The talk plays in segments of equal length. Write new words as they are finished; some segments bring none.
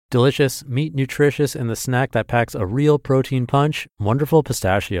Delicious, meat nutritious, and the snack that packs a real protein punch, Wonderful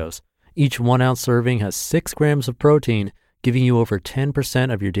Pistachios. Each 1 ounce serving has 6 grams of protein, giving you over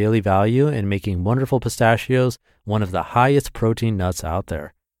 10% of your daily value and making Wonderful Pistachios one of the highest protein nuts out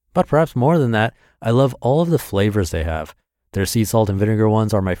there. But perhaps more than that, I love all of the flavors they have. Their sea salt and vinegar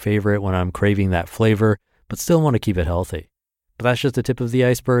ones are my favorite when I'm craving that flavor, but still want to keep it healthy. But that's just the tip of the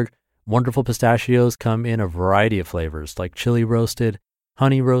iceberg. Wonderful Pistachios come in a variety of flavors like chili roasted,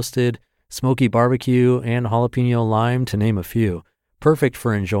 honey roasted, smoky barbecue, and jalapeno lime, to name a few. Perfect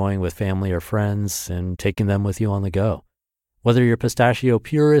for enjoying with family or friends and taking them with you on the go. Whether you're a pistachio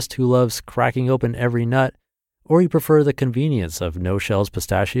purist who loves cracking open every nut, or you prefer the convenience of no-shells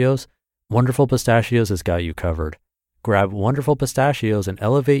pistachios, Wonderful Pistachios has got you covered. Grab Wonderful Pistachios and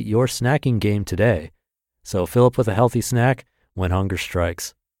elevate your snacking game today. So fill up with a healthy snack when hunger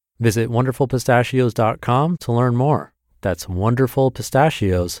strikes. Visit wonderfulpistachios.com to learn more. That's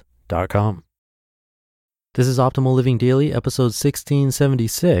wonderfulpistachios.com. This is Optimal Living Daily, episode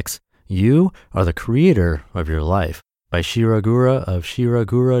 1676. You are the creator of your life, by Shira Gura of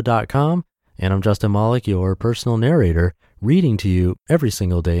shiragura.com. And I'm Justin Malik, your personal narrator, reading to you every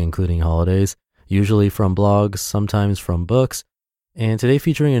single day, including holidays, usually from blogs, sometimes from books. And today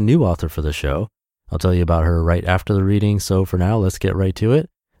featuring a new author for the show. I'll tell you about her right after the reading. So for now, let's get right to it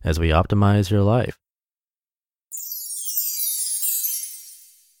as we optimize your life.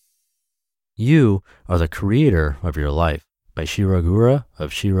 You are the creator of your life, by Shira Gura of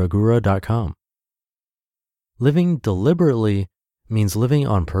shiragura.com. Living deliberately means living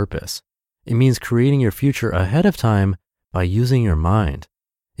on purpose. It means creating your future ahead of time by using your mind.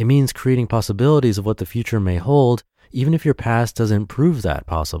 It means creating possibilities of what the future may hold, even if your past doesn't prove that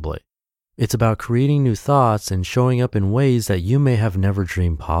possibly. It's about creating new thoughts and showing up in ways that you may have never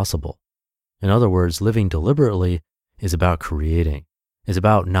dreamed possible. In other words, living deliberately is about creating. It's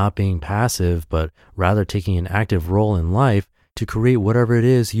about not being passive, but rather taking an active role in life to create whatever it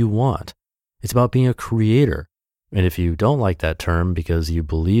is you want. It's about being a creator. And if you don't like that term because you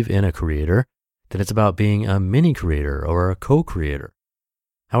believe in a creator, then it's about being a mini creator or a co-creator.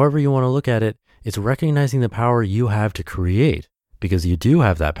 However you want to look at it, it's recognizing the power you have to create, because you do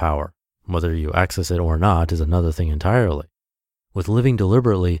have that power. Whether you access it or not is another thing entirely. With living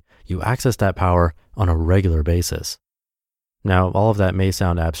deliberately, you access that power on a regular basis. Now, all of that may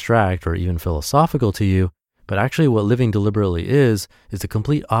sound abstract or even philosophical to you, but actually what living deliberately is the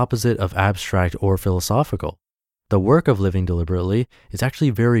complete opposite of abstract or philosophical. The work of living deliberately is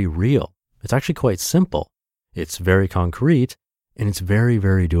actually very real. It's actually quite simple. It's very concrete, and it's very,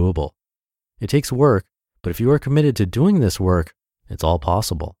 very doable. It takes work, but if you are committed to doing this work, it's all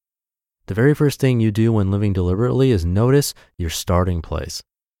possible. The very first thing you do when living deliberately is notice your starting place.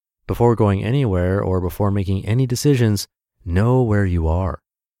 Before going anywhere or before making any decisions, know where you are.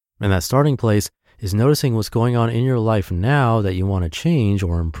 And that starting place is noticing what's going on in your life now that you want to change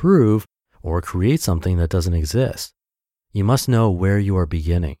or improve or create something that doesn't exist. You must know where you are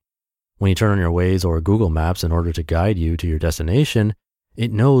beginning. When you turn on your Waze or Google Maps in order to guide you to your destination,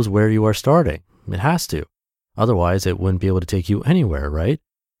 it knows where you are starting. It has to. Otherwise, it wouldn't be able to take you anywhere, right?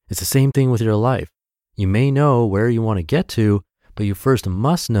 It's the same thing with your life. You may know where you want to get to, but you first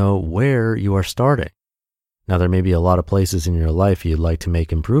must know where you are starting. Now, there may be a lot of places in your life you'd like to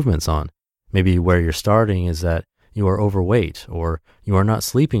make improvements on. Maybe where you're starting is that you are overweight, or you are not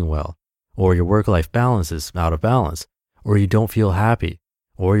sleeping well, or your work-life balance is out of balance, or you don't feel happy,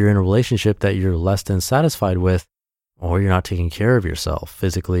 or you're in a relationship that you're less than satisfied with, or you're not taking care of yourself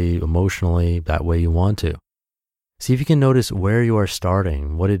physically, emotionally, that way you want to. See if you can notice where you are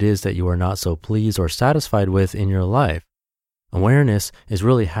starting, what it is that you are not so pleased or satisfied with in your life. Awareness is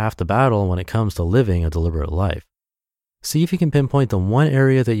really half the battle when it comes to living a deliberate life. See if you can pinpoint the one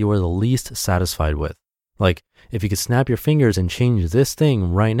area that you are the least satisfied with. Like, if you could snap your fingers and change this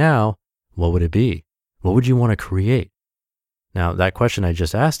thing right now, what would it be? What would you want to create? Now, that question I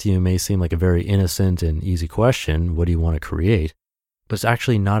just asked you may seem like a very innocent and easy question, what do you want to create? But it's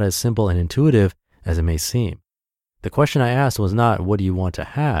actually not as simple and intuitive as it may seem. The question I asked was not, what do you want to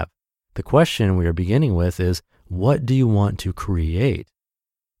have? The question we are beginning with is, what do you want to create?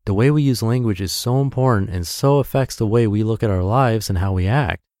 The way we use language is so important and so affects the way we look at our lives and how we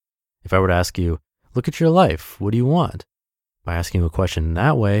act. If I were to ask you, look at your life, what do you want? By asking you a question in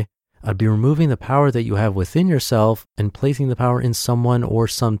that way, I'd be removing the power that you have within yourself and placing the power in someone or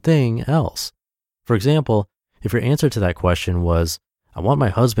something else. For example, if your answer to that question was, I want my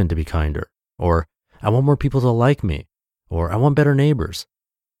husband to be kinder, or I want more people to like me, or I want better neighbors.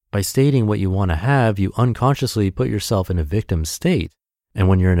 By stating what you want to have, you unconsciously put yourself in a victim state. And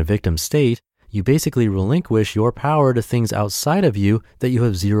when you're in a victim state, you basically relinquish your power to things outside of you that you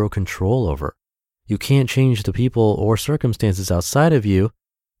have zero control over. You can't change the people or circumstances outside of you,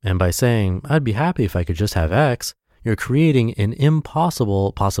 and by saying, I'd be happy if I could just have X, you're creating an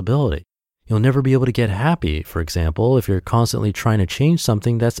impossible possibility. You'll never be able to get happy, for example, if you're constantly trying to change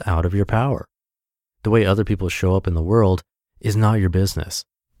something that's out of your power. The way other people show up in the world is not your business.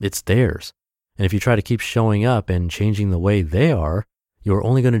 It's theirs. And if you try to keep showing up and changing the way they are, you're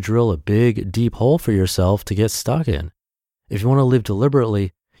only going to drill a big, deep hole for yourself to get stuck in. If you want to live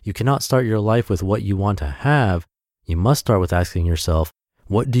deliberately, you cannot start your life with what you want to have. You must start with asking yourself,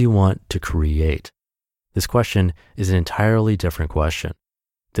 what do you want to create? This question is an entirely different question.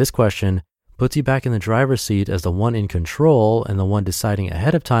 This question puts you back in the driver's seat as the one in control and the one deciding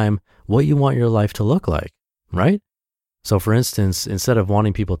ahead of time what you want your life to look like, right? So for instance, instead of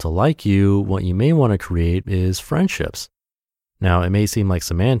wanting people to like you, what you may want to create is friendships. Now, it may seem like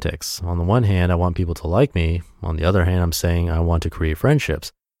semantics. On the one hand, I want people to like me. On the other hand, I'm saying I want to create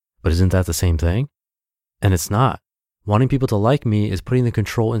friendships. But isn't that the same thing? And it's not. Wanting people to like me is putting the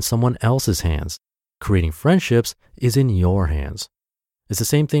control in someone else's hands. Creating friendships is in your hands. It's the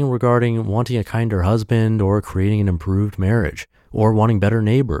same thing regarding wanting a kinder husband or creating an improved marriage or wanting better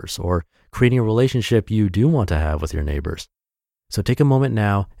neighbors or creating a relationship you do want to have with your neighbors. So take a moment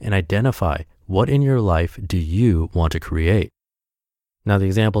now and identify what in your life do you want to create. Now, the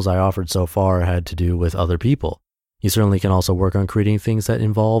examples I offered so far had to do with other people. You certainly can also work on creating things that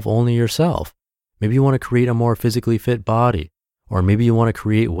involve only yourself. Maybe you want to create a more physically fit body, or maybe you want to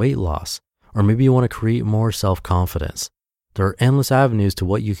create weight loss, or maybe you want to create more self-confidence. There are endless avenues to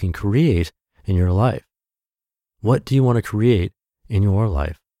what you can create in your life. What do you want to create in your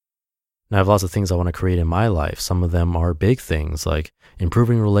life? Now, I have lots of things I want to create in my life. Some of them are big things like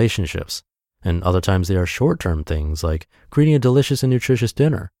improving relationships, and other times they are short-term things like creating a delicious and nutritious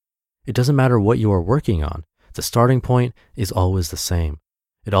dinner. It doesn't matter what you are working on. The starting point is always the same.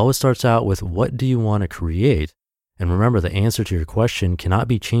 It always starts out with what do you want to create? And remember, the answer to your question cannot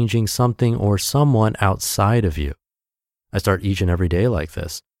be changing something or someone outside of you. I start each and every day like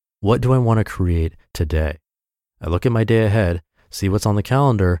this. What do I want to create today? I look at my day ahead, see what's on the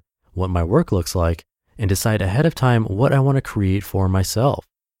calendar, what my work looks like, and decide ahead of time what I want to create for myself.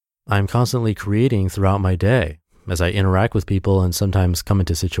 I'm constantly creating throughout my day. As I interact with people and sometimes come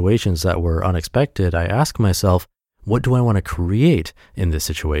into situations that were unexpected, I ask myself, what do I want to create in this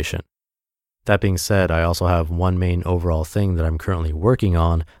situation? That being said, I also have one main overall thing that I'm currently working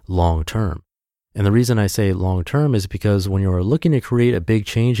on long term. And the reason I say long term is because when you're looking to create a big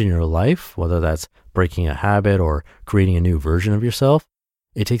change in your life, whether that's breaking a habit or creating a new version of yourself,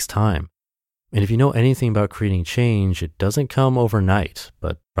 it takes time. And if you know anything about creating change, it doesn't come overnight,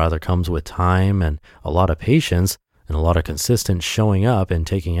 but rather comes with time and a lot of patience and a lot of consistent showing up and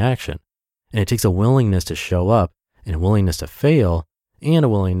taking action. And it takes a willingness to show up and a willingness to fail and a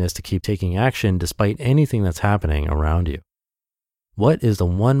willingness to keep taking action despite anything that's happening around you. What is the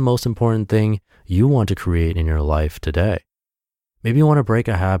one most important thing you want to create in your life today? Maybe you want to break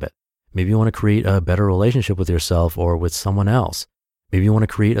a habit. Maybe you want to create a better relationship with yourself or with someone else. Maybe you want to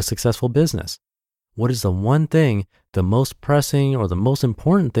create a successful business. What is the one thing, the most pressing or the most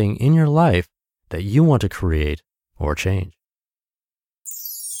important thing in your life that you want to create or change?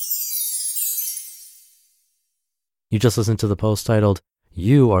 You just listened to the post titled,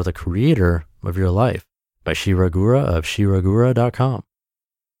 You Are the Creator of Your Life by Shira Gura of shiragura.com.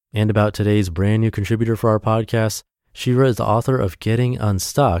 And about today's brand new contributor for our podcast, Shira is the author of Getting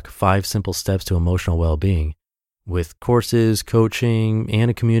Unstuck, 5 Simple Steps to Emotional Well-Being. With courses, coaching,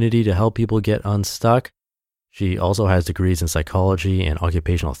 and a community to help people get unstuck, she also has degrees in psychology and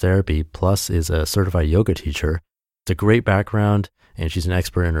occupational therapy, plus is a certified yoga teacher. It's a great background, and she's an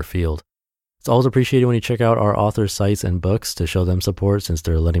expert in her field. It's always appreciated when you check out our authors' sites and books to show them support since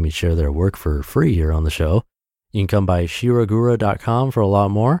they're letting me share their work for free here on the show. You can come by shiragura.com for a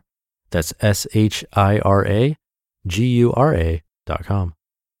lot more. That's shiragura.com.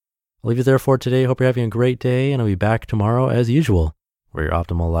 I'll leave you there for today. Hope you're having a great day, and I'll be back tomorrow as usual, where your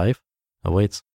optimal life awaits.